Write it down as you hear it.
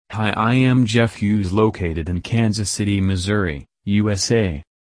Hi, I am Jeff Hughes, located in Kansas City, Missouri, USA.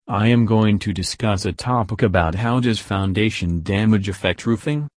 I am going to discuss a topic about how does foundation damage affect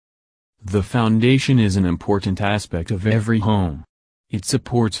roofing? The foundation is an important aspect of every home. It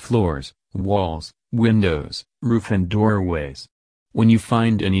supports floors, walls, windows, roof and doorways. When you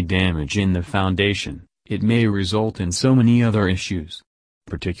find any damage in the foundation, it may result in so many other issues.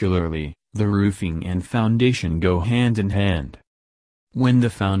 Particularly, the roofing and foundation go hand in hand. When the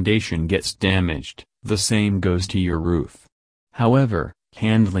foundation gets damaged, the same goes to your roof. However,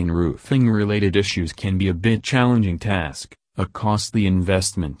 handling roofing-related issues can be a bit challenging task, a costly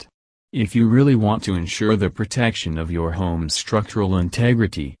investment. If you really want to ensure the protection of your home's structural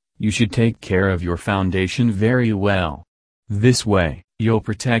integrity, you should take care of your foundation very well. This way, you'll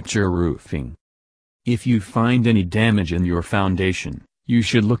protect your roofing. If you find any damage in your foundation, you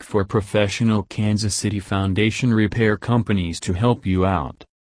should look for professional Kansas City foundation repair companies to help you out.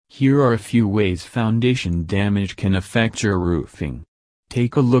 Here are a few ways foundation damage can affect your roofing.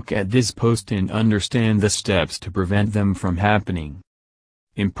 Take a look at this post and understand the steps to prevent them from happening.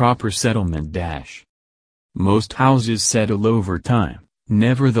 Improper settlement. Most houses settle over time,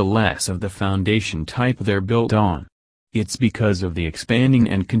 nevertheless of the foundation type they're built on. It's because of the expanding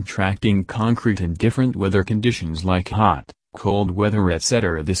and contracting concrete in different weather conditions like hot, cold weather,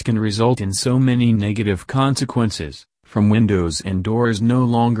 etc. This can result in so many negative consequences, from windows and doors no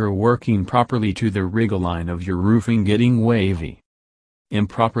longer working properly to the wriggleline of your roofing getting wavy.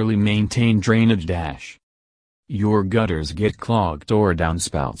 Improperly maintained drainage. Your gutters get clogged or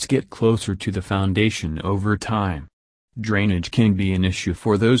downspouts get closer to the foundation over time. Drainage can be an issue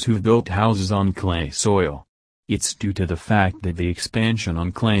for those who've built houses on clay soil. It's due to the fact that the expansion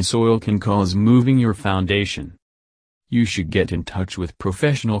on clay soil can cause moving your foundation. You should get in touch with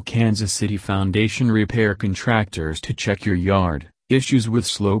professional Kansas City foundation repair contractors to check your yard, issues with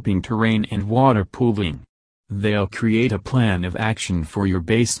sloping terrain and water pooling. They'll create a plan of action for your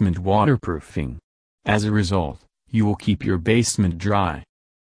basement waterproofing. As a result, you will keep your basement dry.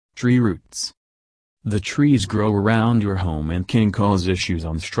 Tree roots. The trees grow around your home and can cause issues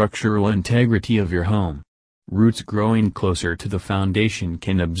on structural integrity of your home. Roots growing closer to the foundation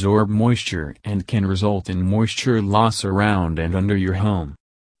can absorb moisture and can result in moisture loss around and under your home.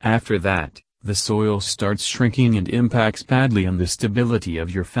 After that, the soil starts shrinking and impacts badly on the stability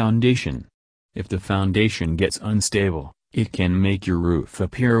of your foundation. If the foundation gets unstable, it can make your roof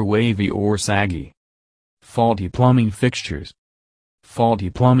appear wavy or saggy. Faulty plumbing fixtures. Faulty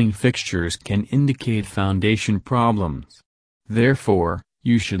plumbing fixtures can indicate foundation problems. Therefore,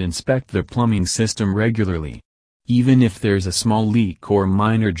 you should inspect the plumbing system regularly. Even if there's a small leak or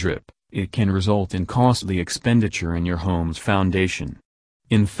minor drip, it can result in costly expenditure in your home's foundation.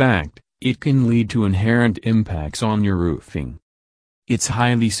 In fact, it can lead to inherent impacts on your roofing. It's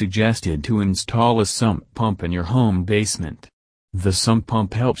highly suggested to install a sump pump in your home basement. The sump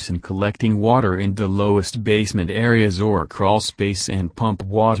pump helps in collecting water in the lowest basement areas or crawl space and pump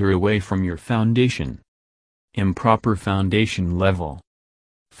water away from your foundation. Improper foundation level.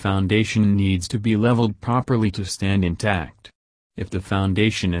 Foundation needs to be leveled properly to stand intact. If the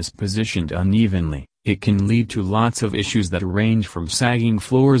foundation is positioned unevenly, it can lead to lots of issues that range from sagging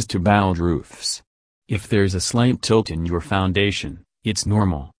floors to bowed roofs. If there's a slight tilt in your foundation, it's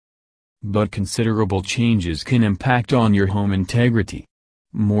normal. But considerable changes can impact on your home integrity.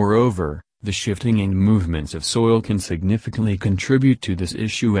 Moreover, the shifting and movements of soil can significantly contribute to this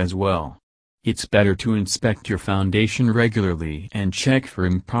issue as well. It's better to inspect your foundation regularly and check for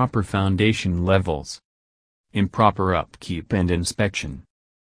improper foundation levels. Improper upkeep and inspection.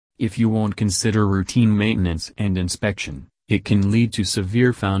 If you won't consider routine maintenance and inspection, it can lead to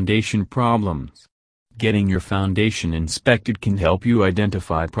severe foundation problems. Getting your foundation inspected can help you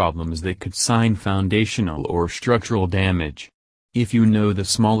identify problems that could sign foundational or structural damage. If you know the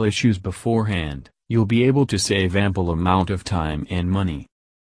small issues beforehand, you'll be able to save ample amount of time and money.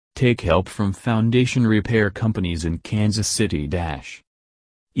 Take help from foundation repair companies in Kansas City.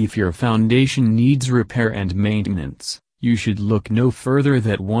 If your foundation needs repair and maintenance, you should look no further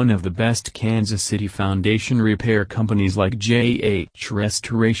than one of the best Kansas City foundation repair companies like JH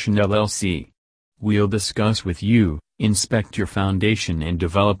Restoration LLC. We'll discuss with you, inspect your foundation and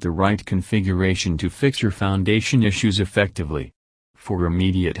develop the right configuration to fix your foundation issues effectively. For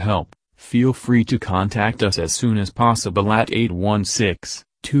immediate help, feel free to contact us as soon as possible at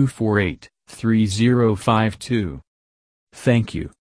 816-248-3052. Thank you.